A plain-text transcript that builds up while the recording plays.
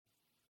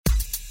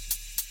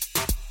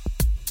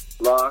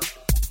Locked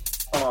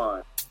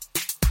on.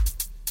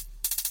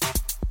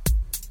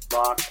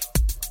 Locked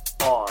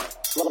on.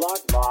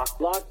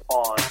 Locked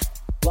on.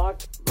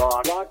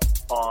 Locked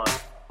on.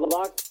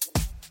 Locked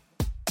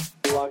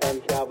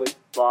on Cowboys.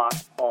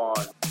 Locked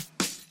on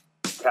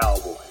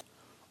Cowboys.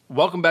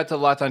 Welcome back to the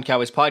Locked On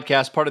Cowboys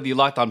podcast, part of the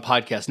Locked On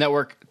Podcast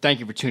Network.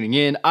 Thank you for tuning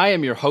in. I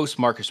am your host,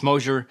 Marcus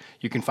Mosher.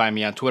 You can find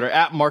me on Twitter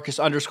at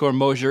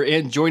Marcus_Mosher.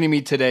 And joining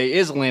me today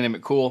is Landon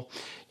McCool.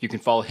 You can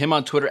follow him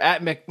on Twitter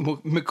at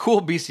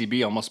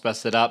McCoolBCB. Almost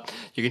messed it up.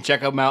 You can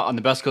check him out on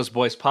the Best Coast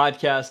Boys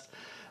podcast.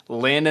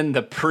 Landon,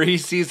 the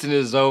preseason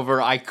is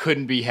over. I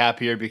couldn't be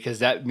happier because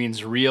that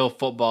means real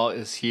football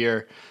is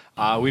here.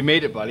 We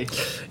made it, buddy.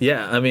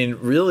 Yeah, I mean,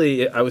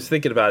 really, I was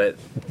thinking about it.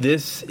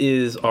 This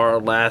is our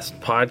last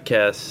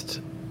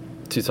podcast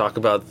to talk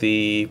about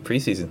the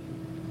preseason,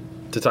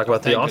 to talk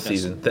about the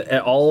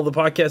offseason. All the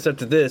podcasts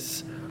after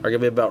this are going to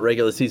be about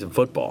regular season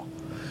football.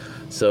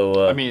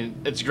 So I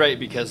mean, it's great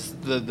because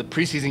the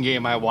preseason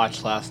game I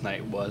watched last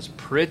night was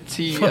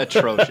pretty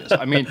atrocious.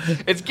 I mean,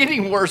 it's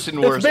getting worse and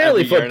worse. It's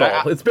barely every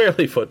football. Year. It's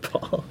barely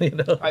football. You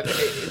know,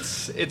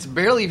 it's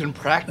barely even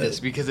practice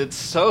because it's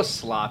so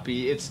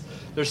sloppy.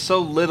 There's so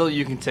little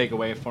you can take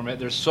away from it.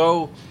 There's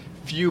so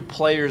few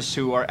players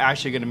who are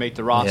actually going to make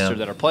the roster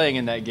that are playing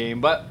in that game.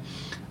 But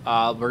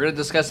we're going to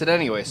discuss it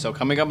anyway. So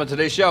coming up on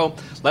today's show,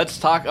 let's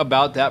talk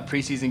about that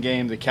preseason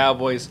game. The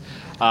Cowboys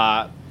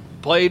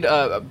played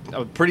a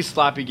pretty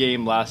sloppy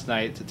game last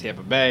night to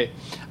Tampa Bay.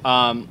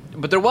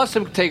 But there was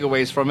some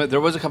takeaways from it.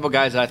 There was a couple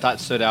guys that I thought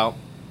stood out.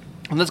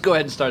 And let's go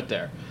ahead and start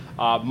there.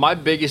 My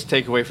biggest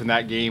takeaway from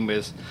that game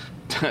is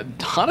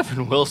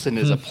Donovan Wilson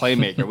is a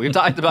playmaker. We've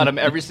talked about him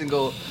every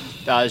single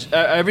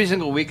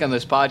week on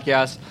this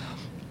podcast.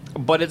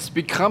 But it's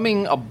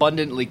becoming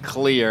abundantly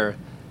clear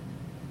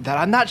that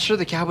I'm not sure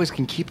the Cowboys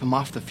can keep him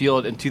off the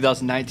field in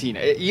 2019.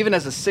 Even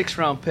as a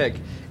 6th-round pick,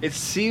 it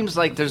seems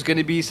like there's going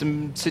to be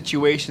some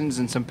situations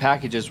and some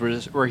packages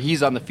where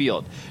he's on the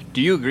field.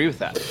 Do you agree with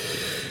that?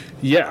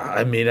 Yeah,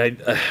 I mean,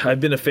 I've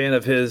been a fan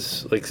of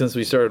his since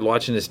we started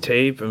watching his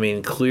tape. I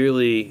mean,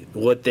 clearly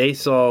what they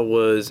saw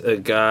was a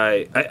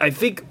guy. I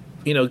think,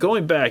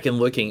 going back and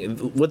looking,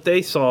 what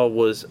they saw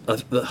was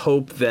the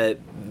hope that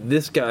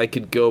this guy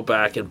could go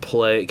back and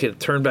play, could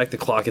turn back the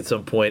clock at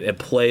some point and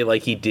play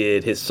like he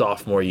did his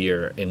sophomore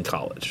year in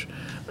college.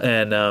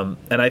 And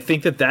I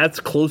think that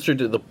that's closer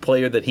to the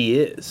player that he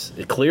is,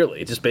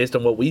 clearly, just based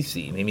on what we've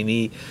seen. I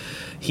mean,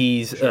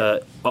 he's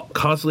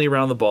constantly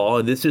around the ball,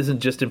 and this isn't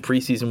just in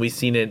preseason. We've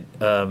seen it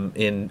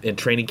in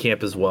training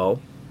camp as well.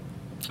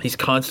 He's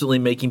constantly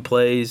making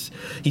plays.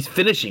 He's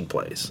finishing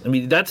plays. I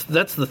mean, that's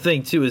the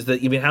thing too. Is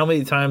that how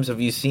many times have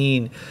you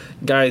seen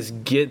guys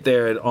get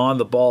there and on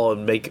the ball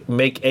and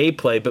make a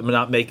play, but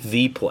not make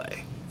the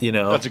play?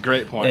 That's a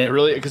great point. And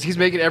really, because he's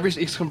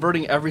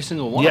converting every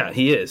single one. Yeah,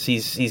 he is.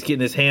 He's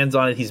getting his hands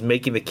on it. He's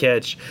making the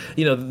catch.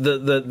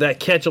 That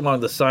catch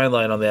along the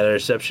sideline on that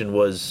interception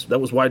was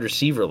wide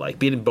receiver like,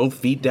 being both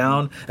feet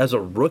down as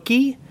a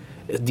rookie.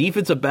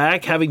 Defensive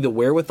back having the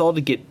wherewithal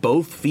to get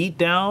both feet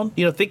down.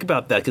 Think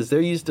about that, because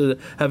they're used to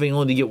having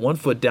only to get 1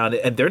 foot down,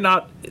 and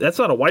that's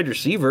not a wide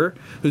receiver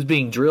who's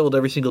being drilled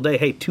every single day.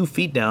 Hey, 2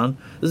 feet down.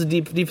 This is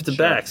a defensive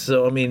back.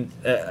 So, I mean,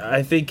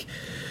 I think,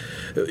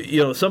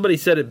 somebody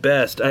said it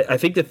best. I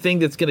think the thing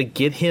that's going to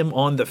get him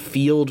on the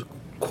field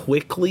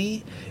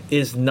quickly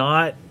is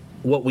not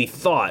what we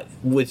thought,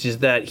 which is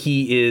that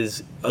he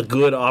is a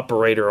good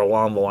operator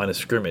along the line of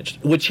scrimmage,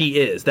 which he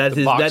is. That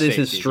is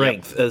his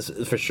strength, as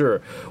for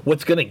sure.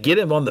 What's going to get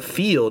him on the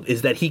field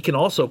is that he can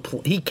also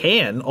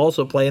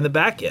play in the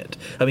back end.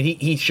 I mean,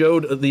 he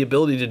showed the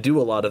ability to do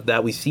a lot of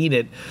that. We've seen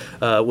it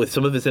with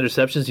some of his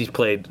interceptions.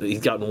 He's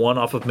gotten one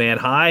off of man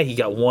high. He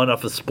got one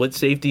off of split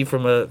safety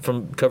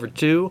from cover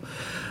 2.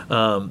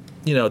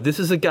 This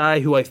is a guy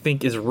who I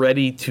think is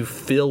ready to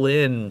fill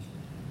in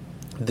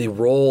the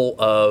role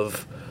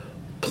of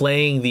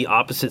playing the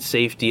opposite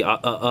safety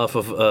off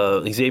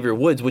of Xavier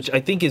Woods, which I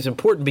think is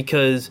important,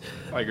 because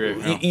I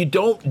agree. You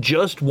don't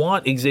just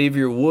want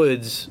Xavier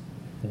Woods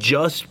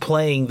just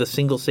playing the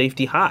single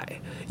safety high.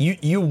 We've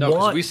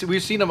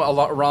seen him a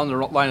lot around the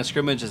line of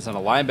scrimmage as a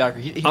linebacker.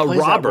 He plays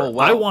robber. That role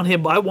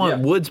well. I want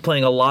Woods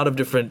playing a lot of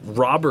different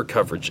robber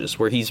coverages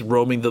where he's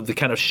roaming the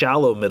kind of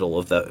shallow middle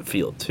of that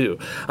field too.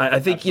 I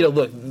think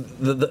look,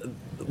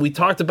 we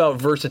talked about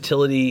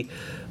versatility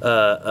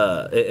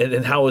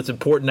and how it's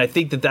important. I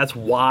think that's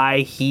why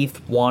Heath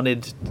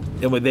wanted,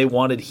 and when they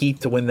wanted Heath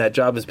to win that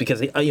job, is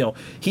because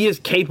he is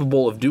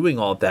capable of doing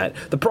all of that.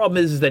 The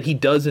problem is that he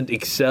doesn't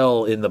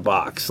excel in the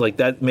box. Like,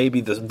 that may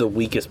be the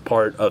weakest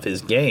part of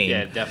his game.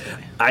 Yeah,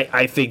 definitely.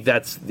 I think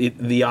that's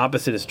the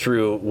opposite is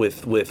true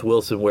with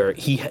Wilson, where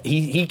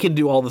he can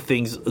do all the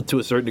things to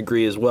a certain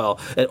degree as well,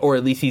 or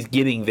at least he's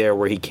getting there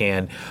where he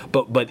can.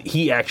 But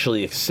he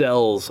actually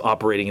excels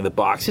operating in the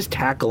box. His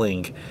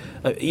tackling.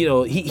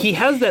 He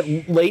has that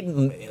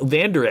Leighton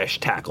Vander Esch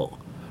tackle,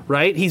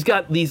 right? He's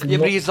got these. Yeah,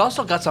 but he's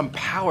also got some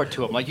power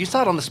to him. Like you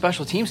saw it on the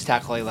special teams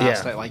tackle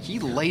last night. Like he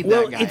laid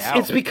that guy out.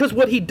 It's because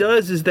what he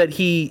does is that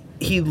he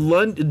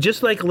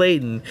just like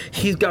Leighton,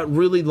 he's got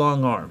really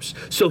long arms.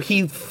 So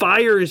he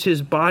fires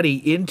his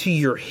body into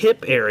your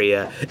hip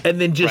area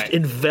and then just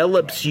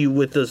envelops you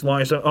with those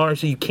long arms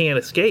so you can't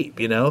escape,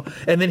 you know?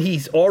 And then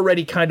he's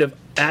already kind of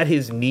at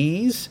his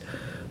knees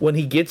when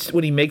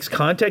he makes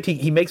contact.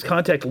 He makes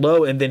contact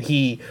low, and then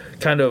he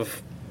kind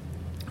of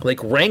like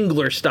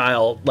Wrangler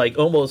style, like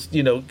almost,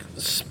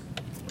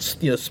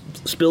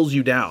 spills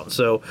you down.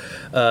 So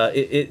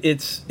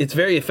it's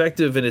very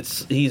effective, and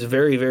he's a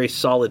very, very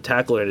solid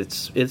tackler, and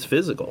it's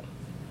physical.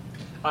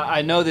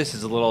 I know this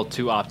is a little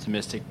too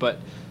optimistic, but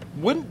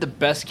wouldn't the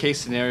best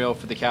case scenario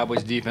for the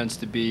Cowboys defense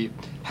to be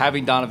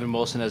having Donovan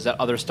Wilson as that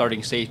other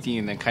starting safety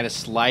and then kind of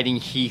sliding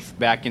Heath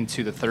back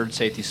into the third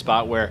safety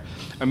spot where,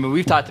 I mean,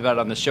 we've talked about it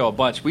on the show a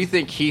bunch. We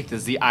think Heath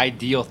is the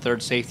ideal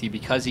third safety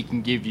because he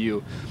can give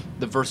you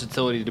the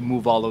versatility to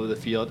move all over the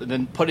field, and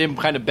then put him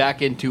kind of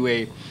back into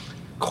a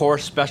core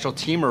special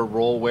teamer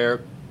role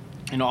where,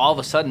 all of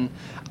a sudden,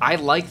 I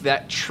like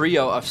that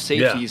trio of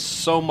safeties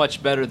so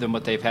much better than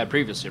what they've had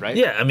previously, right?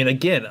 Yeah, I mean,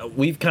 again,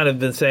 we've kind of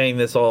been saying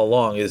this all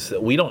along, is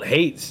that we don't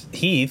hate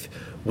Heath.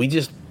 We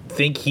just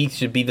think Heath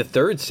should be the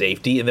third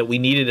safety, and that we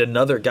needed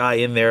another guy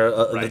in there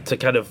to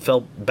kind of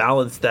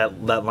balance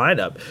that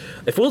lineup.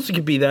 If Wilson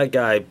could be that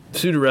guy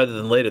sooner rather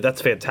than later,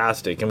 that's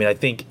fantastic. I mean, I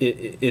think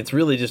it's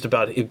really just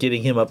about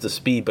getting him up to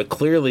speed, but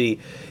clearly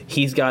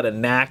he's got a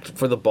knack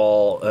for the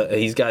ball.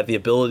 He's got the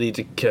ability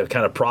to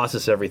kind of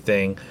process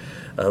everything.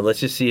 Let's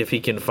just see if he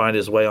can find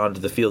his way onto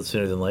the field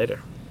sooner than later.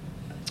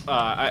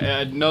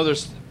 I know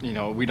there's,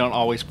 we don't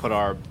always put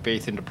our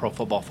faith into Pro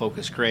Football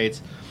Focus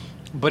grades,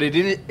 but it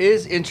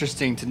is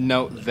interesting to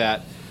note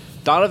that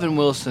Donovan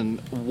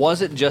Wilson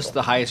wasn't just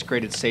the highest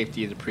graded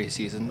safety in the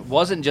preseason,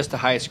 wasn't just the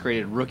highest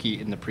graded rookie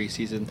in the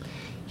preseason.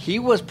 He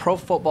was Pro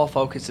Football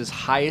Focus's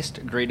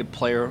highest graded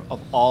player of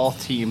all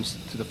teams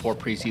to the 4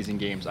 preseason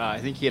games. I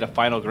think he had a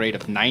final grade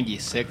of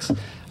 96.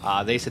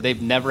 They said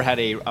they've never had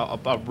a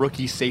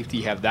rookie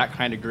safety have that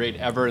kind of grade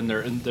ever in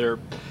their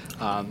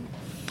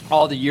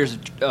all the years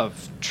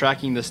of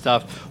tracking this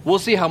stuff. We'll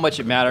see how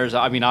much it matters.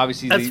 I mean,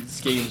 obviously these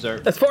games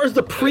are... As far as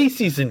the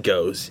preseason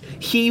goes,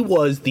 he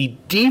was the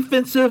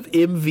defensive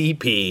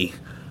MVP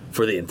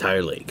for the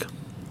entire league.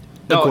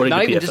 No,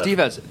 not even just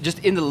defense, just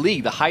in the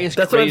league, the highest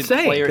graded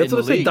player in the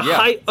league.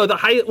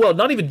 Well,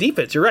 not even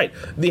defense, you're right.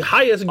 The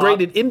highest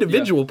graded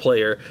individual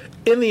player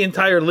in the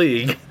entire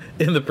league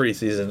in the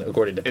preseason,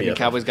 according to PFF. And the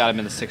Cowboys got him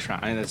in the 6th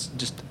round. I mean, that's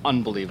just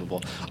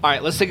unbelievable. All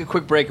right, let's take a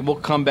quick break, and we'll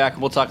come back,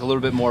 and we'll talk a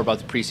little bit more about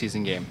the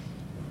preseason game.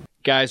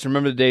 Guys,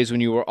 remember the days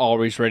when you were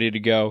always ready to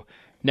go?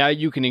 Now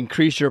you can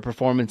increase your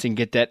performance and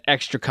get that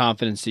extra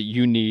confidence that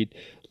you need.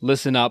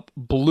 Listen up,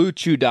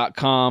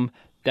 BlueChew.com.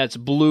 That's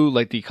blue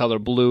like the color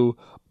blue.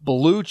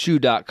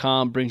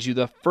 BlueChew.com brings you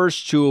the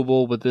first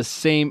chewable with the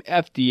same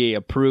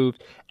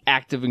FDA-approved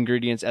active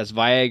ingredients as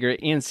Viagra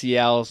and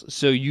Cialis,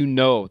 so you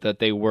know that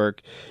they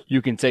work.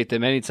 You can take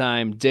them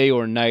anytime, day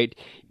or night,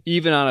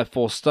 even on a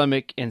full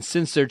stomach, and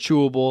since they're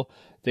chewable,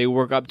 they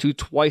work up to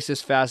twice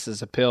as fast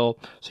as a pill,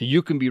 so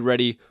you can be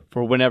ready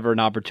for whenever an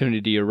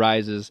opportunity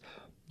arises.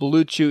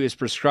 Blue Chew is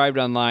prescribed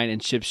online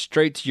and shipped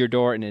straight to your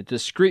door in a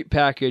discreet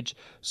package,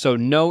 so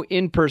no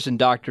in-person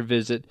doctor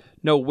visit,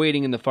 no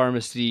waiting in the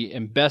pharmacy,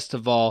 and best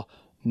of all,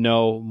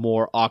 no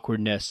more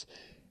awkwardness.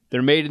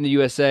 They're made in the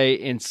USA,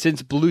 and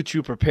since Blue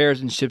Chew prepares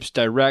and ships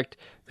direct,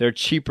 they're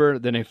cheaper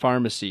than a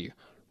pharmacy.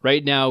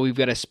 Right now, we've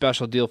got a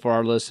special deal for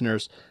our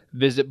listeners.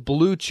 Visit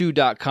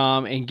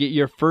BlueChew.com and get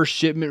your first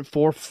shipment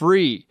for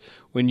free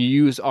when you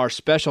use our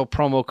special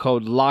promo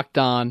code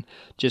LOCKEDON.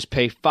 Just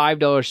pay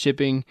 $5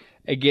 shipping.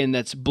 Again,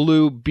 that's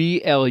Blue,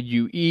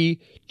 B-L-U-E,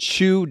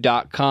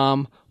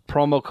 Chew.com.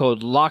 Promo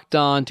code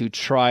LOCKEDON to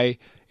try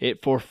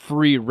it for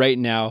free right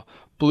now.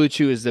 Blue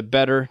Chew is the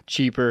better,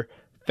 cheaper,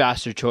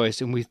 faster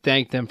choice, and we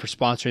thank them for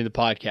sponsoring the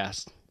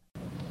podcast.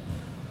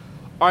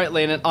 All right,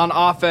 Landon, on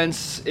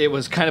offense, it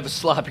was kind of a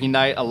sloppy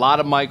night. A lot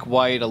of Mike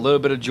White, a little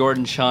bit of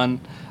Jordan Chun.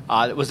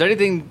 Did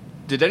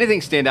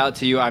anything stand out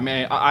to you? I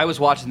mean, I was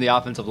watching the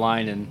offensive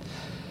line, and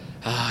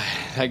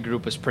that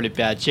group was pretty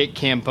bad. Jake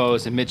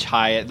Campos and Mitch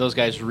Hyatt, those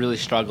guys really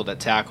struggled at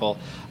tackle.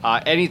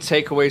 Any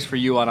takeaways for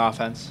you on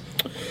offense?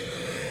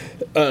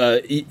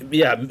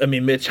 Yeah, I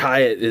mean, Mitch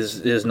Hyatt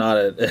is not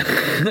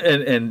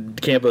and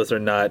Campos are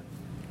not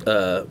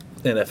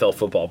NFL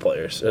football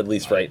players, at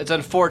least right. It's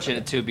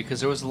unfortunate too because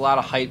there was a lot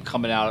of hype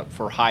coming out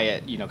for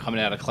Hyatt, coming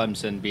out of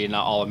Clemson, being an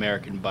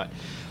All-American, but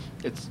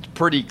it's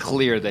pretty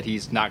clear that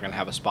he's not going to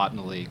have a spot in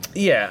the league.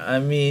 Yeah, I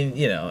mean,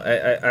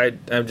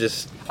 I'm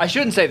just... I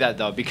shouldn't say that,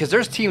 though, because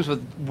there's teams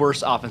with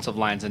worse offensive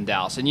lines than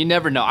Dallas, and you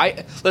never know.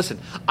 I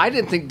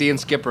didn't think Dan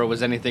Skipper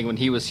was anything when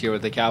he was here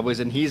with the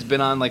Cowboys, and he's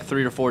been on like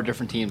 3 or 4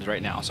 different teams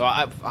right now, so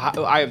I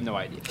have no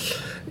idea.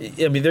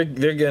 I mean,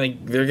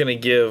 they're gonna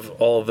give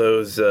all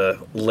those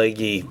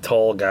leggy,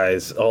 tall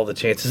guys all the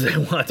chances they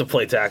want to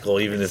play tackle,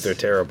 even if they're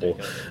terrible.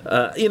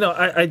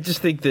 I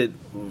just think that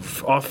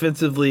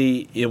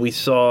offensively, we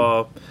saw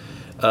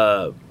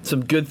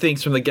some good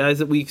things from the guys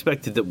that we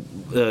expected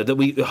that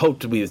we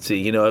hoped we would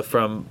see.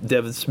 From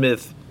Devin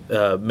Smith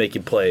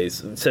making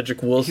plays,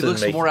 Cedric Wilson. He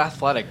looks more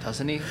athletic,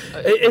 doesn't he?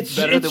 It's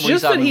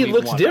just that he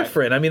looks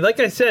different. Right? I mean, like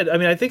I said,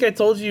 I think I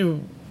told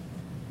you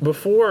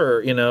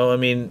before.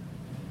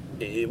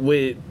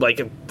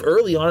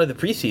 Early on in the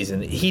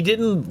preseason, he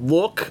didn't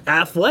look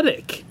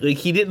athletic. Like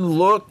he didn't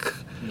look.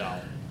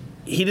 No.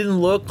 He didn't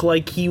look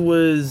like he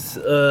was.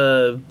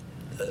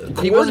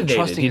 He wasn't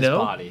trusting his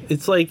body.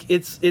 It's like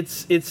it's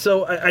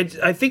so.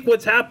 I think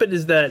what's happened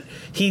is that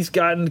he's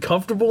gotten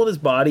comfortable in his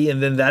body,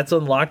 and then that's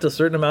unlocked a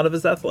certain amount of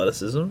his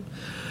athleticism.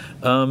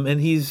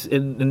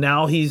 And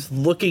now he's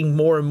looking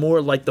more and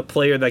more like the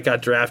player that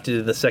got drafted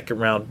in the second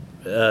round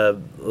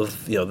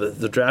of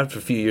the draft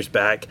a few years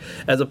back,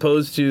 as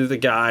opposed to the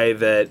guy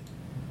that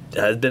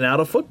has been out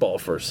of football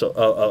for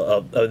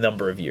a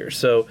number of years.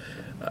 So.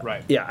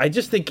 Right. Yeah, I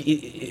just think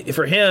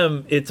for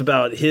him, it's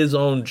about his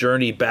own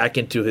journey back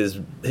into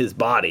his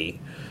body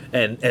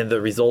and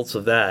the results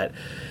of that.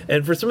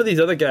 And for some of these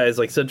other guys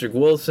like Cedric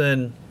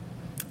Wilson,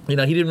 he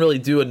didn't really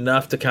do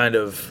enough to kind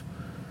of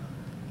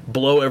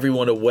blow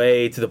everyone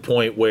away to the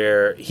point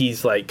where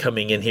he's like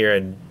coming in here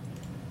and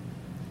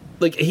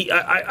like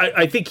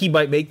I think he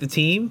might make the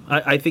team.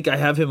 I think I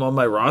have him on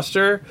my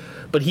roster,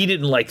 but he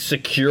didn't like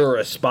secure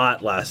a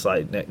spot last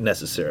night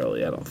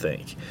necessarily. I don't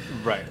think.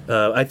 Right.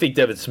 I think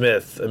Devin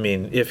Smith. I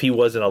mean, if he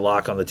wasn't a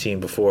lock on the team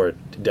before,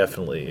 it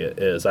definitely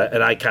is.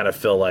 I kind of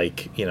feel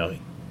like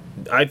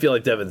I feel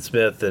like Devin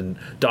Smith and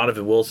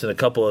Donovan Wilson, a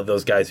couple of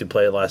those guys who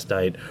played last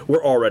night,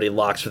 were already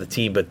locks for the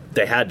team, but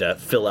they had to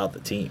fill out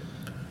the team.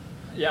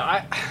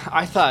 Yeah,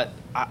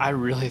 I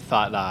really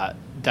thought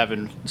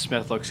Devin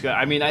Smith looks good.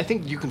 I mean, I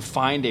think you can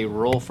find a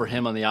role for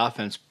him on the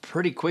offense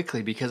pretty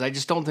quickly because I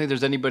just don't think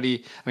there's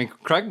anybody. I mean,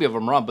 correct me if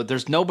I'm wrong, but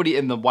there's nobody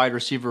in the wide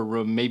receiver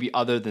room, maybe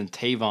other than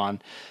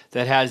Tavon,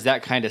 that has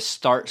that kind of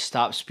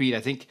start-stop speed. I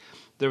think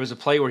there was a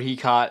play where he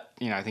caught,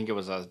 I think it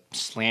was a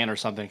slant or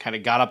something, kind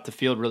of got up the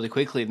field really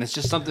quickly, and it's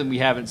just something we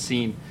haven't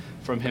seen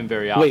from him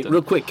very often. Wait,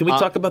 real quick, can we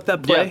talk about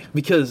that play? Yeah.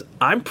 Because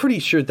I'm pretty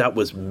sure that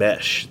was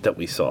mesh that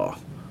we saw.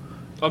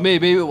 Oh,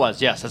 maybe it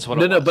was. Yes, that's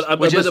what it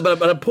was.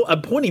 But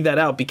I'm pointing that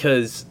out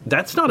because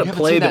that's not a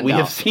play that we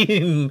have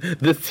seen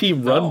this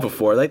team run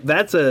before. Like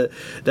that's a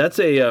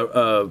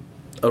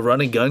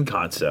run and gun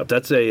concept.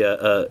 That's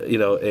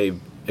a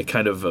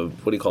kind of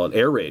what do you call it,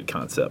 air raid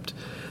concept.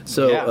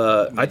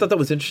 So I thought that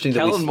was interesting.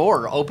 Kellen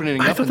Moore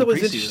opening. I thought that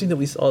was interesting that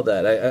we saw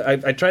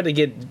that. I tried to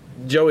get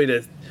Joey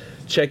to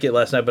check it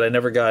last night, but I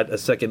never got a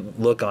second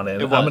look on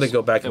it. I'm going to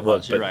go back and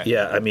look. But right.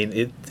 Yeah, I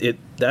mean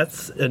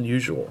that's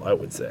unusual, I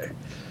would say.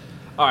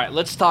 All right,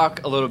 let's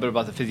talk a little bit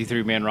about the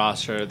 53-man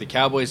roster. The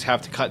Cowboys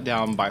have to cut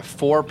down by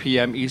 4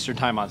 p.m. Eastern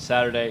time on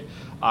Saturday.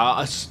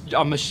 I'm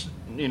kind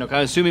of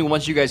assuming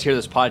once you guys hear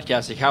this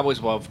podcast, the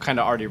Cowboys will have kind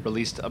of already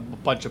released a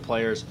bunch of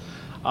players.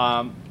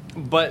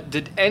 But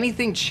did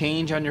anything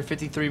change on your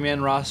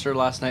 53-man roster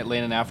last night,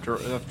 Landon,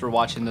 after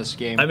watching this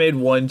game? I made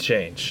one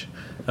change.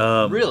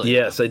 Really?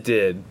 Yes, I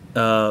did.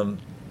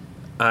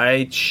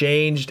 I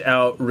changed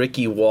out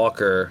Ricky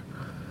Walker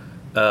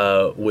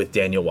with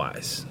Daniel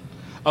Wise.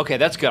 Okay,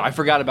 that's good. I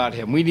forgot about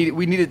him. We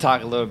need to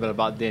talk a little bit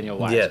about Daniel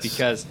Wise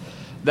because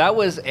that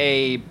was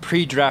a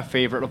pre-draft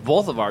favorite of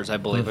both of ours, I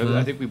believe. Mm-hmm.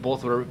 I think we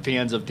both were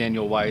fans of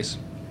Daniel Wise.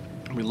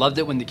 We loved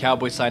it when the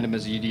Cowboys signed him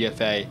as a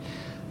UDFA.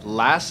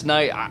 Last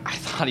night, I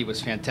thought he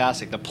was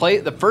fantastic.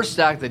 The first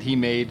sack that he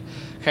made,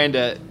 kind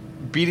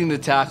of beating the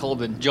tackle,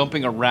 then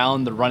jumping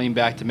around the running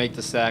back to make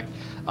the sack,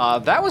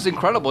 that was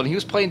incredible. And he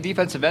was playing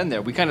defensive end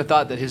there. We kind of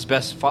thought that his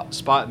best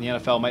spot in the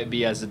NFL might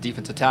be as a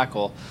defensive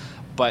tackle.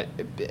 But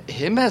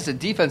him as a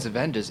defensive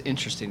end is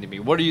interesting to me.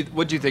 What do you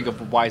think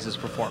of Wise's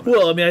performance?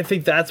 Well, I mean, I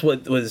think that's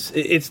what was.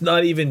 It's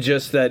not even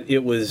just that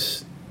it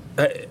was.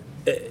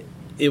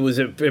 It was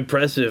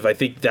impressive. I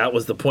think that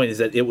was the point. Is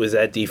that it was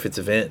at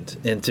defensive end,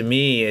 and to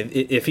me,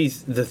 if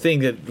he's the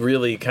thing that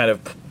really kind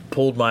of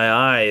pulled my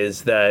eye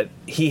is that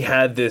he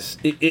had this.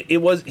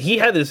 He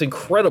had this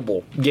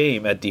incredible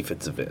game at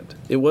defensive end.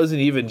 It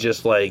wasn't even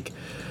just like.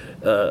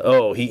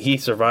 He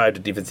survived a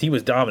defense. He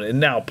was dominant. And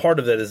now part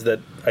of that is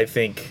that I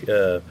think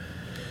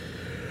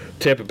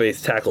Tampa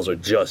Bay's tackles are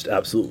just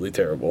absolutely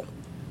terrible.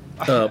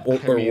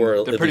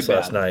 Were at least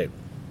last night.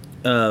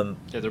 Yeah,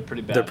 they're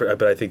pretty bad.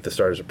 But I think the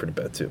starters are pretty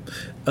bad too.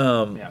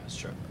 Yeah, that's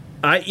true.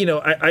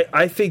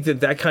 I think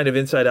that kind of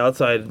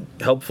inside-outside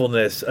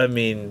helpfulness, I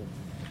mean,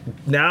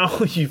 now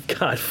you've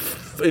got...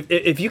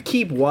 If you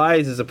keep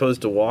Wise as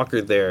opposed to Walker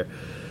there,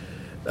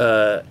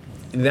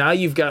 now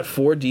you've got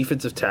 4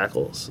 defensive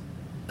tackles.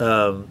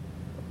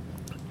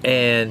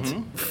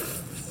 And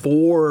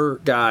 4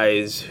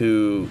 guys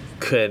who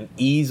can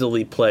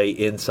easily play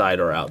inside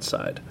or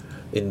outside.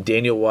 In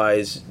Daniel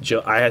Wise,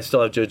 I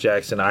still have Joe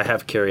Jackson, I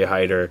have Kerry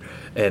Hyder,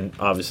 and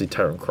obviously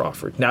Tyron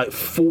Crawford. Now,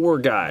 4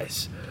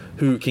 guys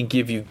who can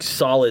give you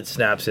solid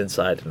snaps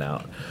inside and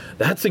out.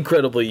 That's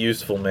incredibly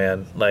useful,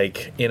 man.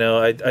 Like,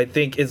 I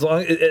think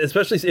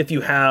especially if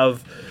you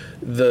have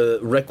the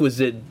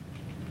requisite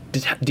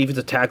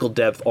defensive tackle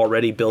depth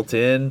already built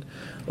in,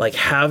 like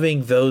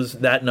having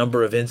that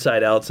number of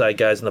inside outside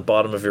guys in the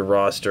bottom of your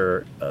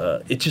roster,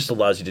 it just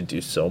allows you to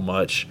do so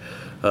much.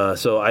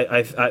 So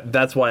I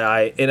that's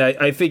why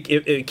I think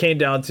it came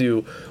down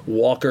to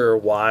Walker or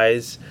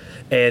Wise,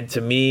 and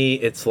to me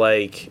it's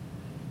like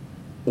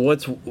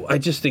I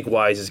just think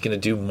Wise is going to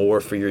do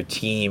more for your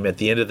team at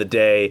the end of the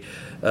day,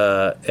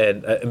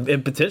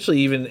 and potentially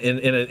even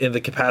in the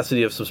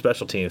capacity of some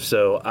special teams.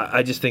 So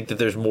I just think that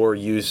there's more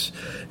use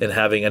in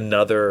having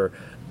another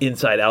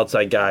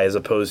inside-outside guy as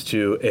opposed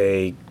to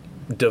a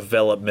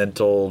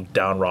developmental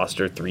down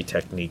roster 3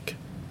 technique.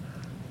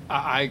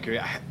 I agree.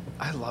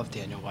 I love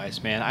Daniel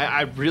Wise, man.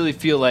 I really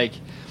feel like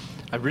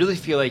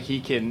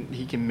he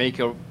can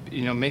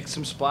make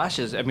some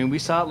splashes. I mean, we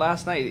saw it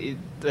last night.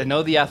 I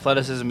know the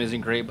athleticism isn't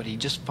great, but he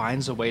just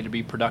finds a way to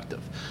be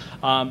productive.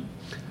 I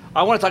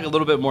want to talk a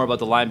little bit more about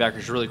the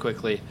linebackers really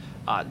quickly.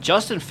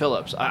 Justin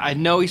Phillips, I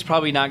know he's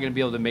probably not going to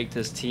be able to make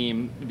this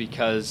team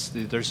because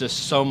there's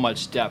just so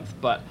much depth,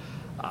 but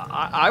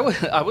I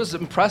was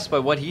impressed by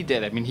what he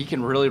did. I mean, he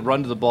can really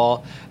run to the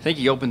ball. I think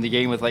he opened the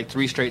game with like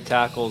 3 straight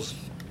tackles.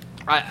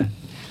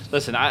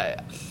 Listen,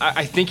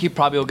 I think he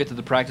probably will get to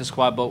the practice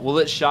squad, but will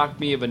it shock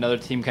me if another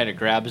team kind of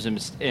grabs him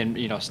and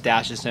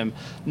stashes him?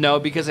 No,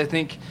 because I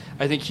think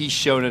he's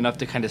shown enough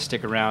to kind of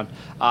stick around.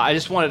 I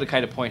just wanted to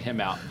kind of point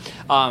him out.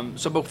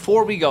 So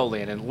before we go,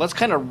 Landon, let's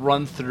kind of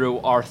run through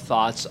our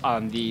thoughts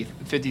on the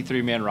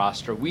 53-man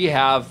roster. We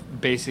have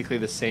basically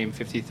the same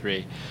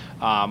 53.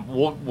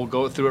 We'll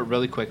go through it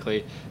really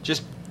quickly.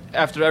 Just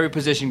after every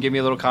position, give me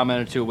a little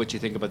comment or two of what you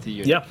think about the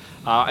unit. Yeah.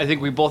 I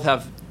think we both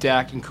have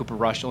Dak and Cooper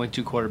Rush, only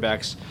 2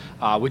 quarterbacks.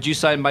 Would you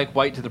sign Mike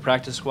White to the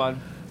practice squad?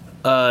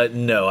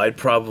 No, I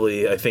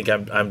think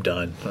I'm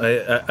done.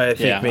 I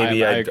think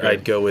maybe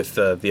I'd go with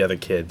the other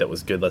kid that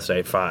was good last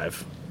night,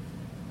 5.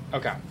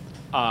 Okay.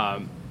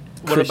 What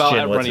Christian, about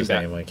at what's running his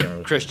back? name? I can't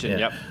remember. Christian, Yeah.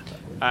 yep.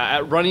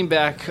 At running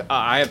back,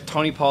 I have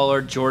Tony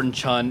Pollard, Jordan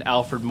Chun,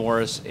 Alfred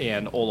Morris,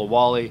 and Ola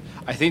Wally.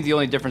 I think the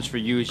only difference for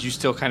you is you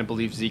still kind of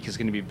believe Zeke is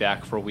going to be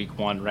back for week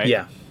 1, right?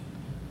 Yeah.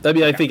 I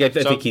mean, Okay. I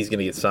think he's going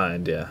to get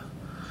signed, yeah.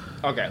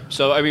 Okay.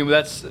 So, I mean,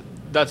 that's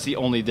the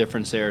only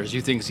difference there is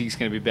you think Zeke's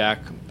going to be back.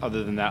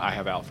 Other than that, I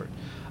have Alfred.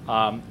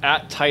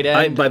 At tight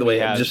end, by the way,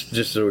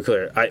 just so we're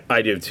clear,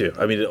 I do too.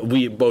 I mean,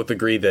 we both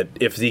agree that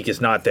if Zeke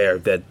is not there,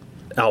 that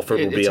Alfred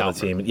will be on the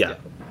team. Yeah.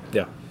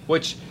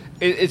 Which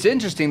it's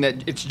interesting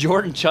that it's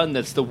Jordan Chun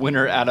that's the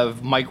winner out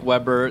of Mike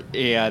Weber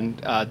and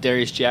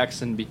Darius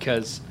Jackson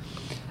because,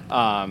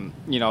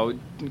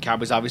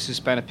 Cowboys obviously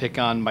spent a pick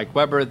on Mike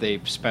Weber. They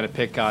spent a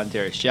pick on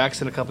Darius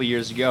Jackson a couple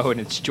years ago, and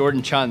it's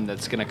Jordan Chun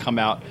that's going to come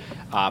out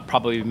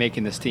probably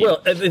making this team.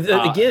 Well,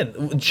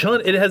 again,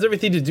 Chun, it has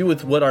everything to do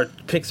with what our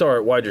picks are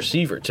at wide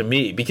receiver to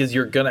me because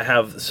you're going to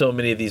have so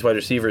many of these wide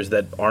receivers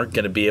that aren't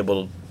going to be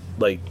able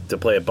to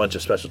play a bunch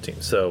of special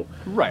teams. So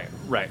Right.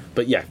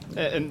 But yeah,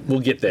 and we'll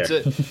get there.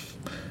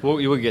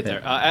 We'll get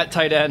there. At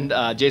tight end,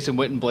 Jason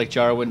Witten, Blake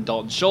Jarwin,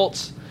 Dalton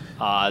Schultz.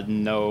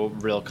 No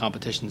real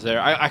competitions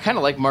there. I kind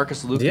of like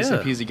Marcus Lucas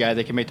if he's a guy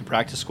that can make the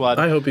practice squad.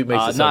 I hope he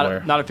makes it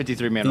somewhere. Not a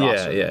 53-man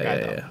roster.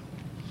 Yeah.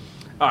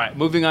 All right,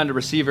 moving on to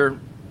receiver.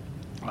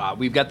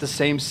 We've got the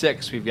same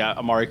 6. We've got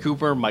Amari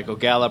Cooper, Michael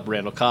Gallup,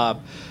 Randall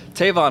Cobb,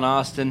 Tavon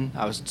Austin.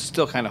 I was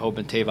still kind of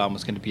hoping Tavon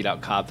was going to beat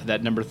out Cobb for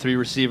that number 3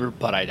 receiver,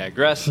 but I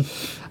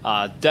digress.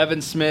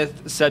 Devin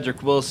Smith,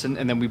 Cedric Wilson,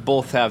 and then we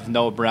both have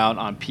Noah Brown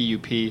on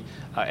PUP.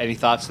 Any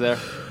thoughts there?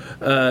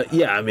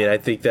 Yeah, I mean, I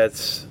think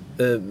that's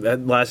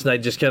last night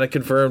just kind of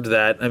confirmed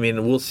that. I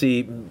mean, we'll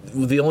see.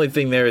 The only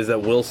thing there is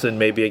that Wilson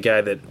may be a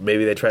guy that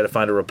maybe they try to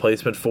find a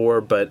replacement for,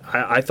 but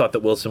I thought that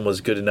Wilson was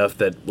good enough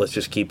that let's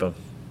just keep him.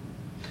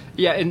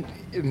 Yeah, and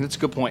that's a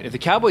good point. If the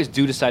Cowboys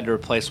do decide to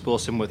replace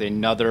Wilson with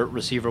another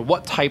receiver,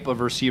 what type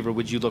of receiver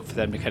would you look for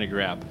them to kind of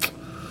grab?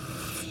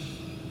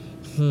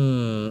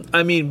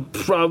 I mean,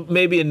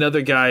 maybe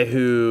another guy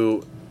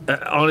who,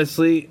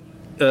 honestly,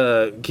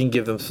 can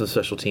give them some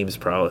special teams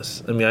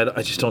prowess. I mean,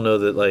 I just don't know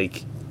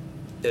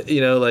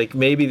that,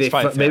 maybe they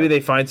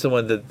find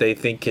someone that they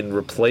think can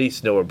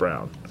replace Noah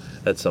Brown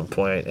at some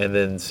point, and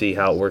then see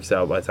how it works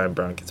out by the time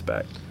Brown gets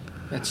back.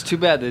 It's too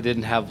bad they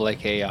didn't have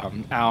like a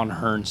Allen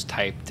Hurns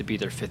type to be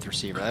their 5th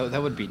receiver.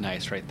 That would be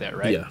nice right there,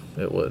 right? Yeah,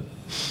 it would.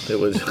 It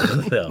was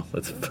no.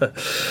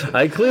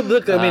 I clearly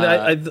look. I mean,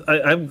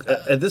 I'm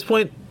at this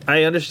point.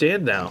 I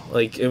understand now.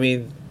 Like, I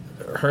mean,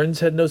 Hurns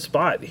had no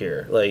spot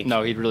here. Like,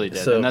 no, he really did,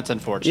 so, and that's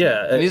unfortunate.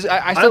 Yeah, and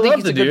I still think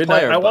he's a good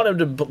player. I want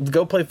him to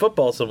go play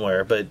football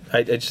somewhere, but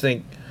I just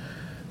think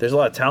there's a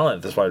lot of talent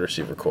at this wide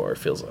receiver core. It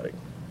feels like.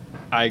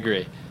 I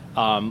agree.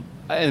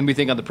 And we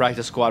think on the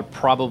practice squad,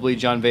 probably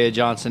John Vea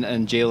Johnson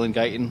and Jalen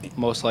Guyton,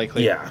 most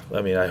likely. Yeah,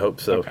 I mean, I hope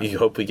so. Okay. You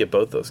hope we get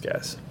both those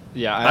guys.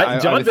 Yeah,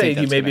 John Vea,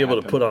 you may be able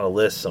happen. to put on a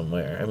list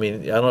somewhere. I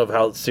mean, I don't know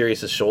how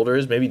serious his shoulder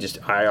is. Maybe just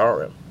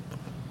IR him.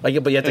 But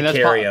you have to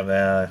carry him.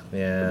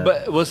 Yeah.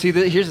 But well, see,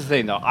 here's the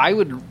thing, though.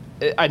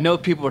 I know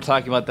people were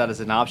talking about that as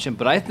an option,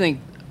 but I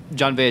think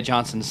John Vea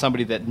Johnson is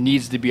somebody that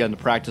needs to be on the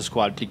practice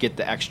squad to get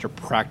the extra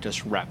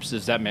practice reps.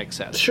 Does that make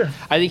sense? Sure.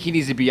 I think he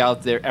needs to be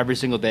out there every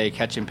single day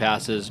catching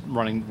passes,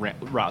 running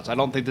routes. I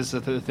don't think this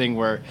is the thing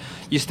where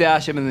you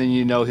stash him and then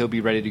you know he'll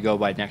be ready to go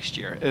by next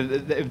year,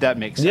 if that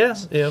makes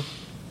sense. Yeah.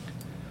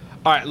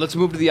 All right, let's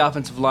move to the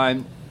offensive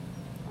line.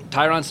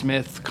 Tyron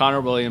Smith,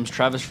 Connor Williams,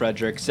 Travis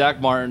Frederick, Zach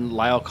Martin,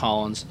 Lyle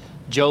Collins.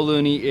 Joe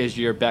Looney is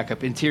your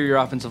backup interior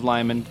offensive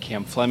lineman.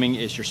 Cam Fleming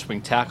is your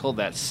swing tackle.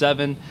 That's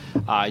 7.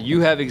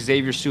 You have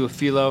Xavier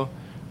Suafilo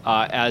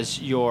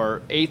as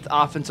your 8th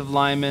offensive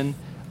lineman.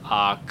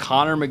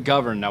 Connor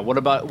McGovern. Now, what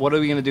are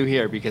we going to do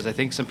here? Because I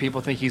think some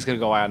people think he's going to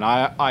go on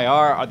IR.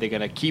 Are they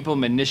going to keep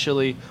him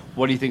initially?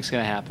 What do you think is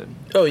going to happen?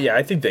 Oh yeah,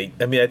 I think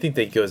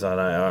they goes on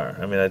IR.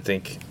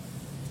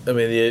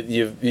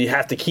 You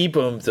have to keep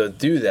him to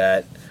do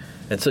that.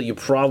 And so you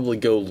probably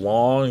go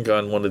long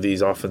on one of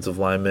these offensive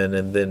linemen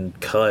and then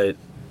cut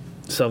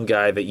some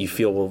guy that you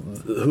feel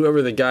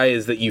whoever the guy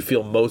is that you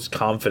feel most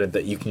confident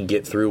that you can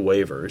get through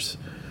waivers.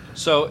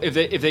 So if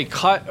they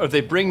cut or if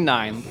they bring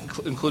 9,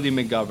 including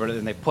McGovern,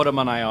 and they put him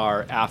on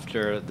IR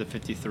after the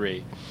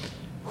 53,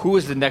 who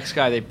is the next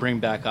guy they bring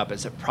back up?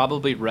 Is it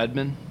probably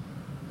Redmond?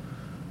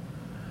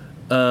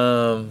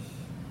 Because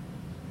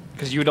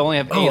you would only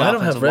have 8 I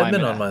don't have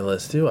Redmond linemen on my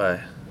list, do I?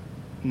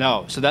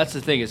 No, so that's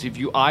the thing is if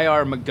you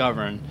IR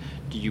McGovern,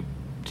 do you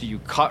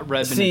cut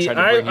Redmond and try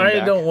to bring him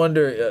back? I don't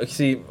wonder.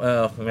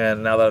 Oh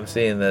man, now that I'm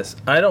seeing this,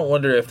 I don't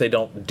wonder if they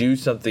don't do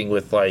something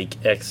with like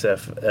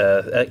XSF,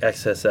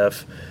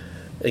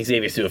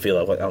 Xavier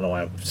Suafilo. I don't know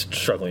why I'm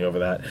struggling over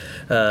that.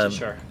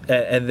 Sure.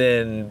 And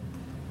then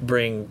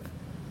bring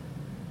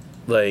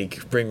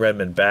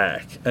Redmond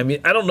back. I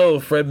mean, I don't know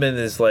if Redmond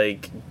is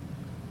like.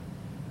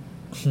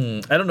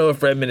 I don't know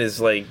if Redmond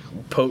is like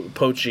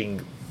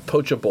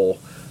poachable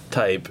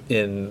type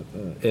in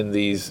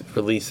these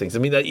release things. I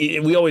mean,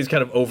 we always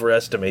kind of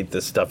overestimate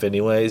this stuff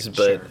anyways, but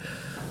sure.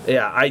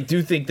 Yeah, I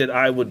do think that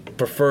I would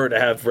prefer to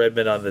have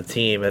Redmond on the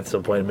team at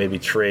some point and maybe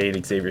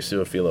trade Xavier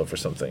Suafilo for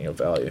something of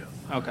value.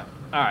 Okay.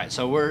 All right,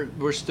 so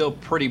we're still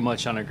pretty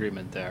much on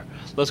agreement there.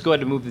 Let's go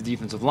ahead and move the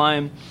defensive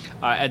line.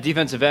 At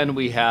defensive end,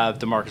 we have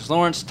DeMarcus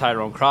Lawrence,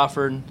 Tyrone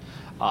Crawford,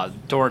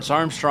 Dorrance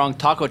Armstrong.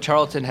 Taco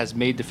Charlton has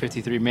made the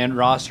 53-man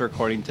roster,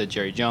 according to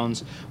Jerry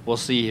Jones. We'll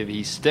see if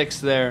he sticks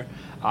there.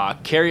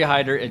 Kerry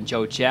Hyder and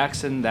Joe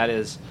Jackson. That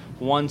is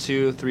 1,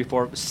 2, 3,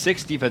 4,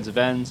 6 defensive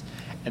ends.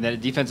 And then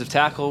at defensive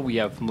tackle, we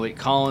have Malik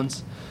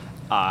Collins,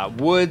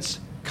 Woods,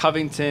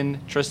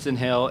 Covington, Tristan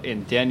Hill,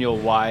 and Daniel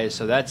Wise.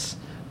 So that's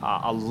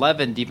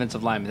 11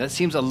 defensive linemen. That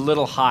seems a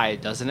little high,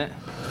 doesn't it?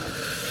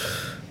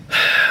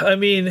 I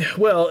mean,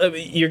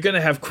 you're going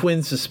to have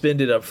Quinn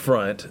suspended up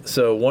front.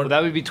 So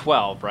that would be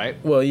 12, right?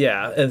 Well,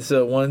 yeah. And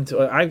so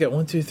I've got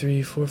 1, 2,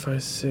 3, 4,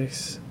 5,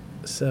 6,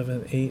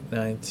 7, 8,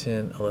 9,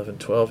 10, 11,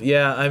 12.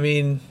 Yeah, I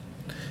mean,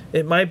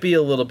 it might be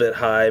a little bit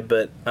high,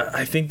 but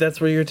I think that's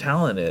where your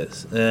talent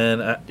is.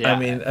 And as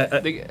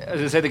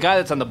I say, the guy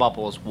that's on the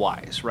bubble is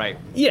Wise, right?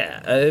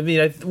 Yeah, I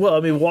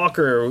mean,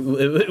 Walker.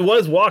 It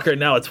was Walker,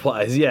 now it's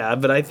Wise. Yeah,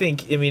 but I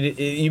think,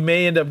 you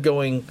may end up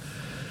going.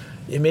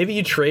 Maybe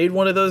you trade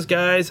one of those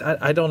guys.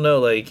 I don't know.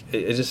 Like,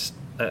 it just.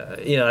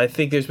 I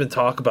think there's been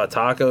talk about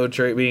Taco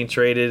being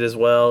traded as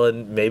well,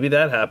 and maybe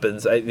that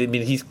happens. I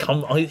mean, he's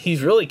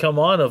really come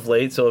on of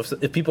late. So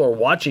if people are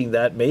watching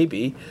that,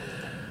 maybe.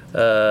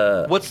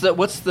 What's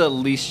the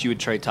least you would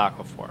trade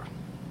Taco for?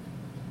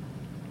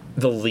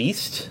 The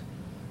least?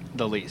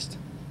 The least.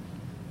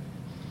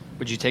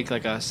 Would you take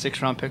like a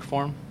 6th-round pick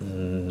for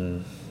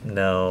him?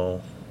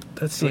 No.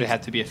 Would it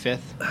have to be a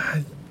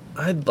 5th?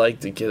 I'd like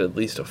to get at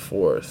least a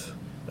 4th.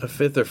 A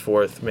 5th or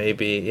 4th,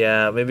 maybe.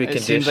 Yeah, maybe it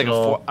conditional. Seems like a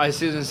 4. I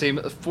see the same.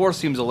 4th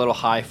seems a little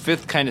high.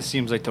 5th kind of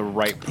seems like the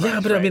right price.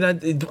 Yeah, but right? I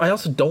mean, I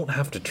also don't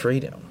have to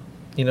trade him.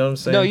 You know what I'm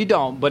saying? No, you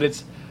don't. But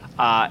it's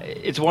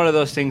one of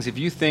those things. If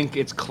you think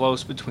it's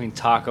close between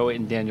Taco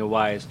and Daniel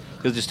Wise,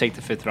 you'll just take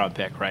the 5th-round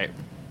pick, right?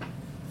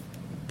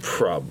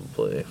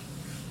 Probably.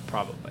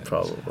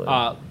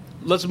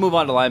 Let's move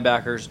on to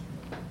linebackers.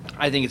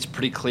 I think it's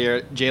pretty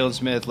clear. Jalen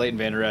Smith, Leighton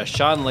Vander Esch,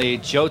 Sean Lee,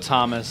 Joe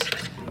Thomas,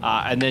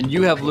 and then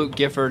you have Luke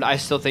Gifford. I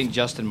still think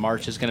Justin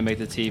March is going to make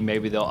the team.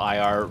 Maybe they'll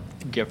IR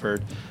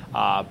Gifford.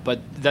 But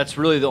that's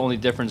really the only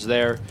difference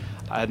there.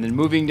 And then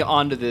moving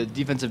on to the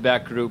defensive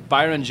back group,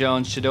 Byron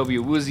Jones, Chidobe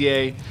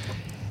Awuzie,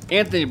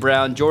 Anthony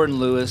Brown, Jordan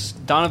Lewis,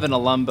 Donovan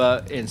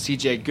Alumba, and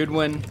C.J.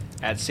 Goodwin.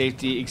 At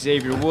safety,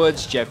 Xavier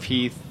Woods, Jeff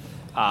Heath,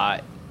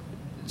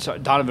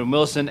 Donovan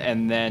Wilson,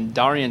 and then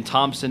Darian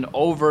Thompson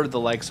over the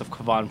likes of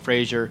Kevon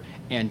Frazier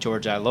and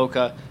George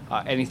Iloka.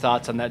 Any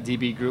thoughts on that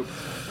DB group?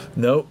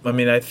 Nope. I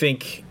mean, I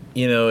think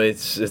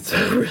it's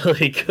a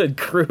really good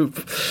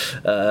group.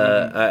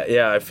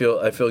 I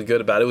feel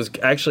good about it. It was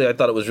actually, I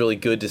thought it was really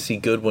good to see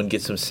Goodwin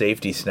get some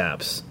safety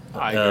snaps.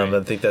 I agree.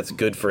 I think that's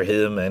good for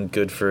him and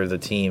good for the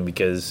team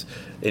because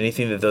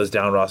anything that those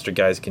down roster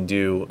guys can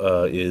do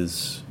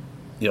is,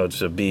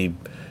 to be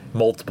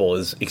multiple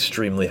is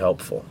extremely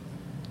helpful.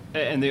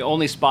 And the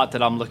only spot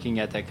that I'm looking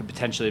at that could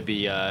potentially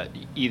be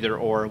either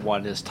or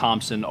one is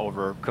Thompson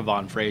over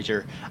Kevon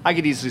Frazier. I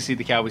could easily see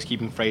the Cowboys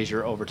keeping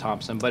Frazier over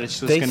Thompson, but it's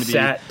just going to be. They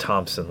sat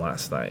Thompson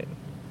last night,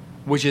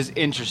 which is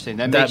interesting.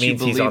 That makes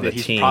means you he's believe on that the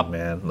he's team,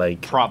 man.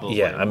 Like probably.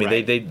 Yeah, I mean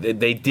right.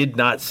 they did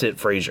not sit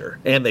Frazier,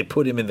 and they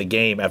put him in the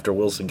game after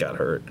Wilson got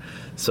hurt.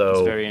 So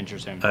it's very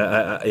interesting.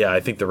 I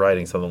think the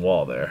writing's on the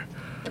wall there.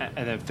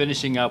 And then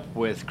finishing up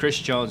with Chris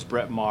Jones,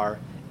 Brett Maher,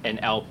 and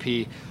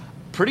LP.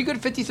 Pretty good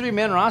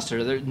 53-man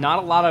roster. There's not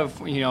a lot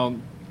of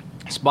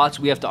spots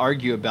we have to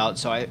argue about.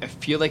 So I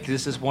feel like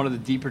this is one of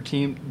the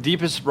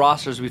deepest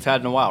rosters we've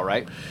had in a while,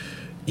 right?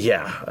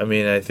 Yeah, I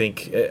mean, I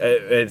think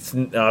it's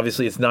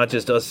obviously it's not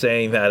just us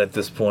saying that at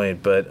this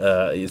point, but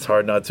it's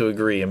hard not to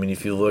agree. I mean,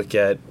 if you look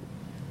at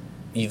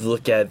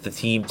the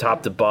team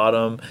top to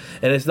bottom,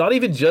 and it's not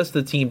even just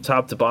the team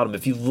top to bottom.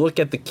 If you look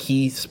at the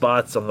key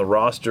spots on the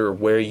roster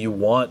where you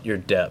want your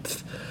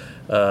depth,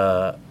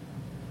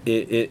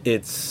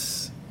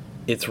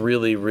 it's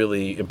really,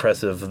 really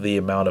impressive the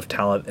amount of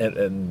talent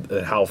and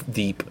how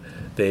deep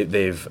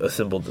they've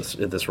assembled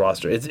this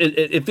roster.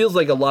 It feels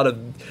like a lot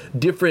of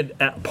different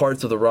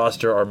parts of the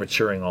roster are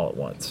maturing all at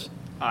once.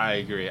 I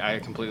agree. I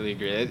completely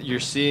agree. You're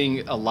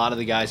seeing a lot of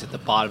the guys at the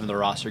bottom of the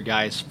roster,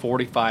 guys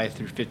 45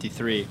 through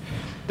 53,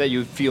 that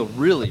you feel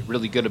really,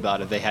 really good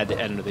about if they had to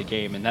enter the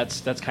game. And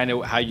that's kind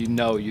of how you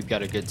know you've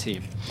got a good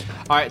team.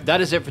 All right,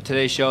 that is it for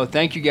today's show.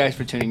 Thank you guys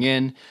for tuning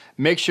in.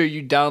 Make sure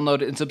you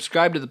download it and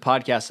subscribe to the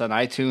podcast on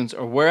iTunes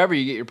or wherever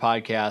you get your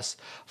podcasts.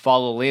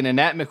 Follow Landon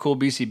at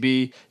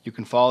McCoolBCB. You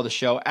can follow the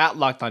show at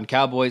Locked On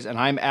Cowboys, and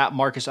I'm at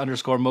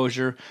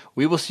Marcus_Mosier.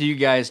 We will see you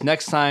guys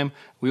next time.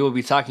 We will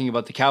be talking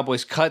about the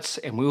Cowboys cuts,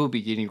 and we will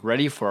be getting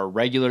ready for a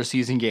regular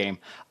season game.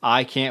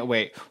 I can't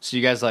wait. See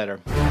you guys later.